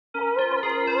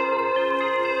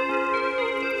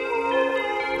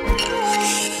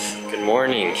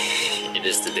morning. It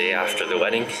is the day after the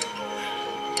wedding,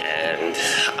 and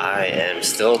I am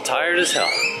still tired as hell.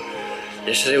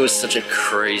 Yesterday was such a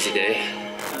crazy day.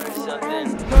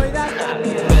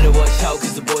 Better watch out,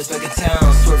 cause the boys back in town,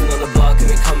 swerving on the block and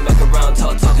we come back around,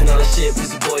 talking all the shit,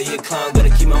 cause the boy here clown. Gotta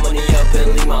keep my money up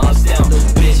and leave my ops down.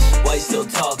 Bitch, why you still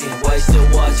talking? Why you still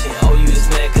watching? Oh, you just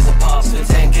mad cause I popped spent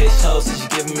 10K shows, since you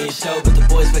giving me a show, but the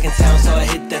boys back in town, so I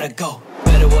hit then I go.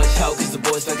 Better watch out, cause the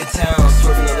boys back in town,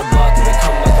 swerving on the block and we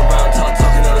come back around,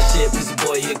 talking all the shit, cause the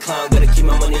boy here clown. Gotta keep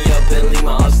my money up and leave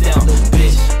my ops down.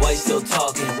 Bitch, why you still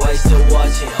talking? Why you still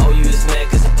watching? Oh, you just mad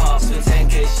cause I popped spent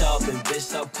 10K shopping. Bitch,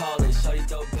 stop calling, show you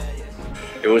dope bad.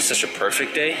 It was such a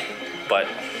perfect day, but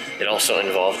it also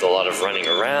involved a lot of running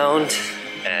around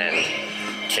and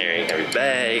carrying heavy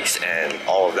bags and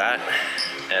all of that.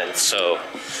 And so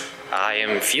I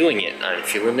am feeling it. I'm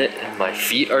feeling it, and my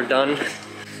feet are done.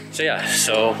 So yeah,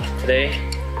 so today,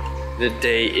 the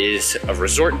day is a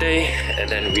resort day, and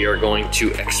then we are going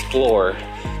to explore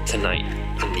tonight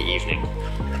in the evening.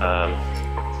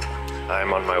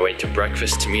 I'm on my way to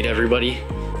breakfast to meet everybody,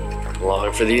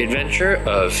 along for the adventure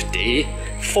of day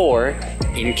 4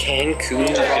 in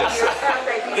Cancun.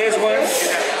 This one.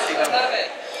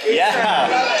 Yeah.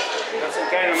 That's some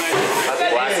kind of magic. That's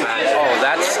black magic. Oh,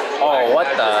 that's, oh, what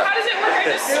the? How does it work? I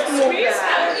just squeeze?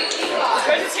 Do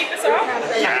I just take this off?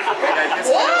 Yeah.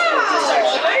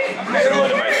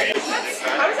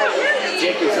 How does that work?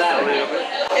 Check this out.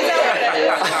 Is that what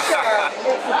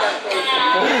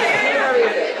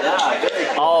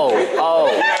Oh.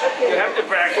 You have to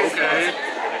practice.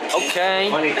 Okay.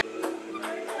 Funny.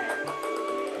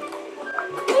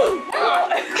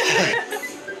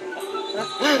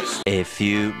 A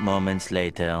few moments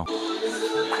later.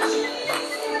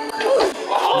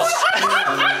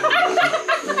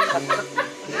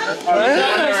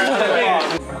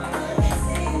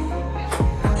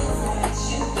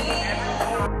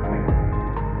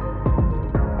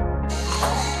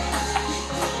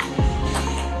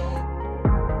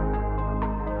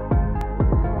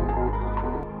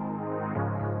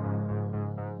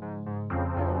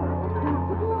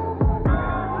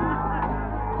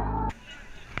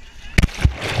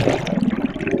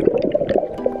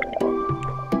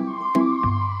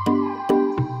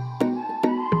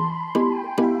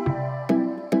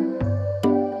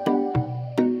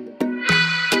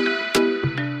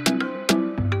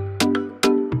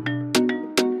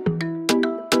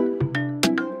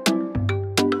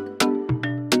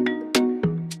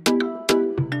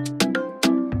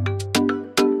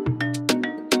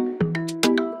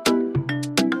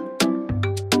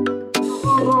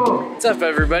 What's up,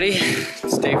 everybody?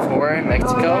 It's day 4 in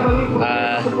Mexico.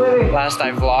 Last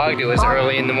I vlogged, it was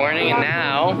early in the morning, and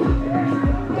now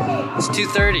it's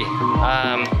 2:30.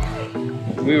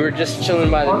 We were just chilling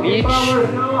by the beach,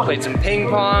 played some ping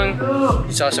pong,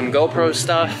 saw some GoPro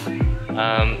stuff.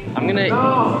 I'm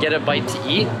gonna get a bite to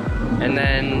eat and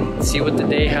then see what the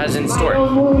day has in store.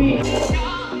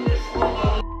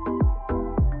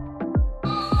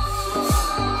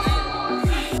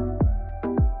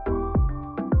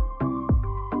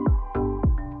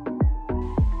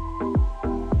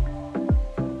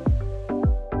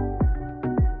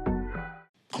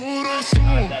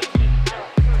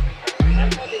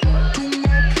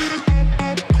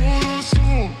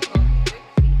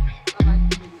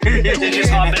 They just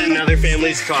hop in another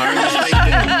family's car.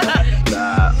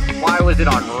 Why was it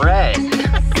on red?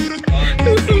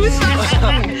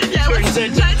 Yeah,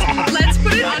 let's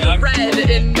put it on red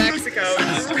in Mexico.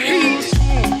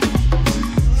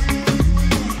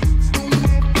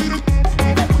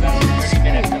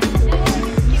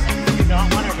 You don't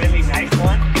want a really nice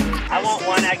one? I want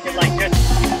one acted like this.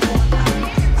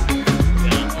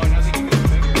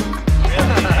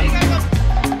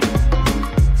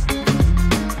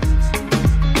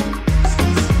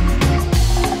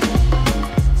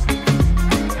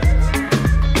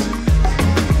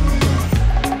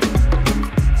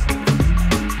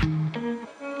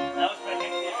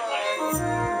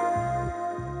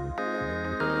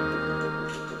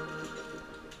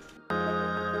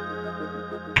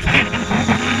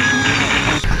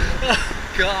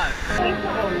 God.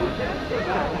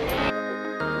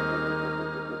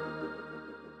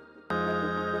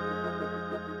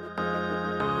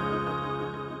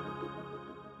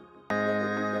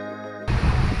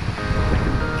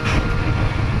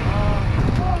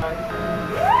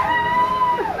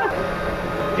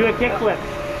 Do a kickflip.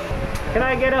 Can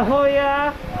I get a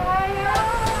Hoya?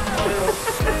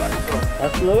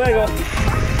 Hasta luego.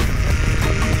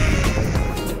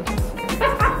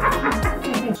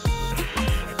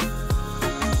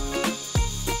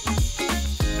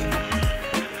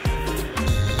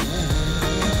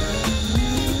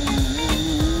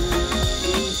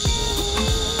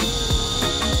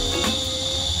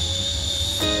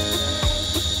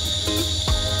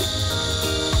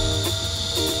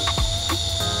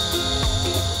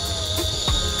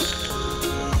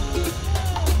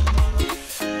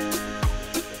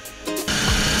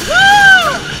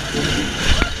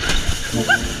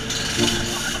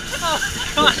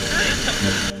 Oh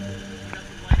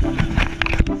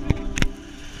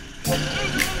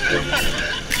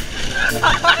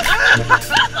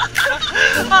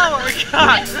my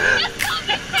god!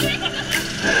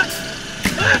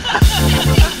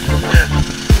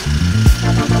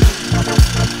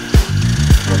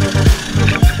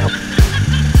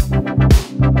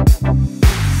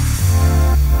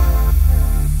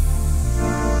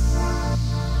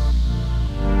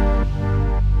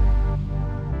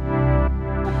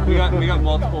 We got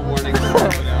multiple warnings.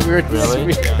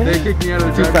 Really? They kicked me out of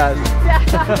the too fast.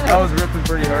 I was ripping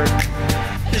pretty hard.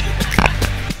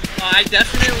 I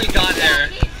definitely got there.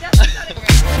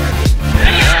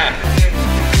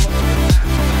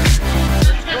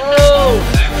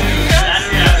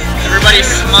 Everybody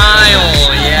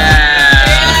smile, yeah.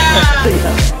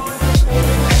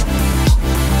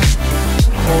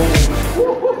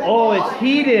 Oh, it's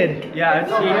heated. Yeah,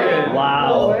 it's heated.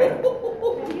 Wow.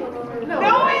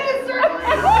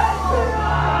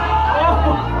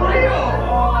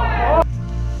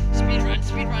 Speed run,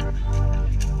 speed run.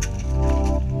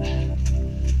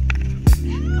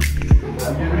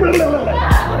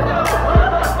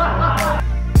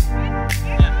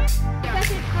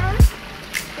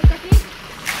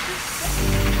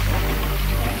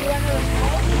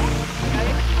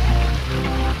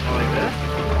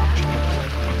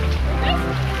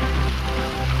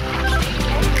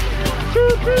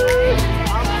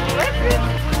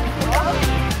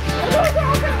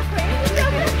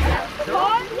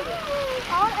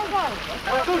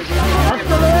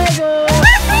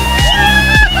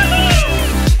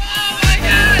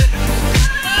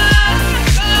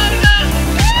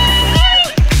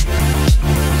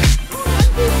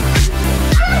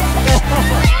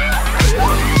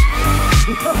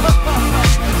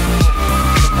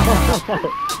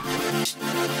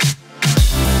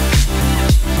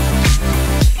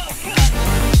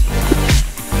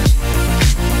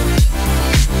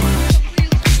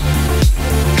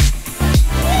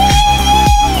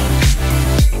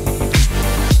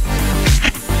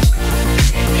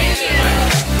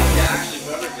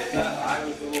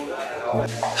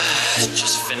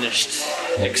 Just finished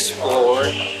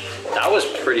exploring. That was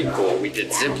pretty cool. We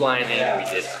did zip lining, we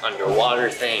did underwater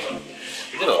thing.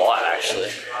 We did a lot actually,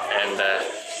 and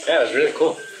yeah, it was really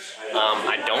cool.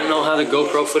 I don't know how the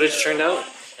GoPro footage turned out,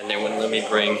 and they wouldn't let me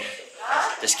bring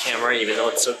this camera even though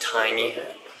it's so tiny.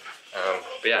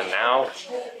 But yeah, now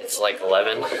it's like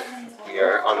 11. We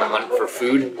are on the hunt for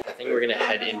food. I think we're gonna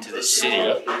head into the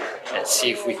city and see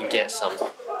if we can get some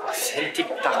authentic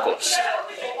tacos.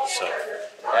 So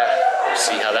yeah, we'll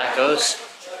see how that goes.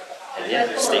 And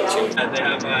yeah, stay tuned. And they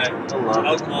have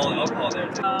alcohol there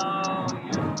too.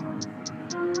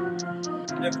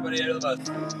 Everybody out of the bus.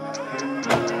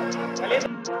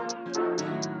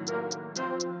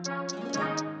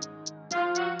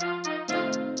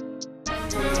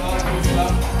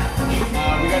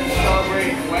 We got to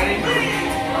celebrate the wedding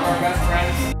of our best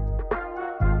friends.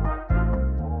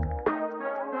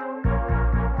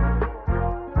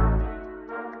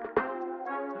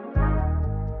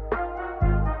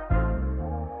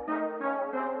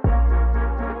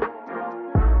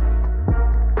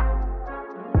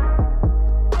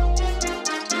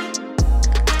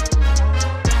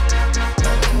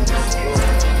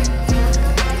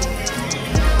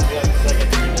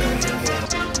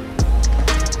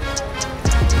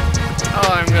 Oh,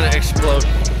 I'm gonna explode.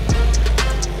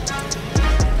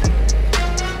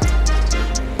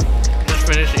 Just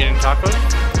finished eating tacos.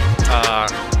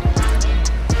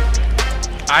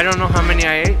 I don't know how many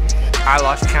I ate. I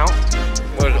lost count.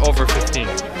 It was over 15.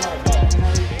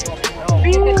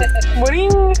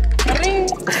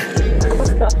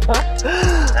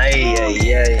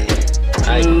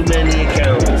 Too many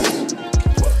accounts.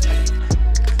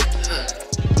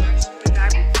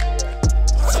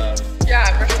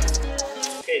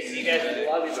 Okay, see you guys in the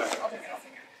lobby bar.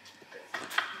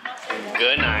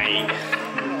 Good night.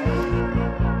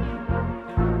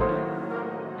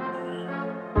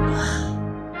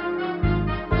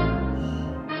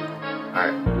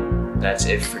 Alright, that's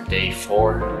it for day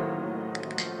 4.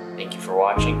 Thank you for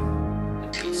watching,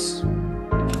 and peace.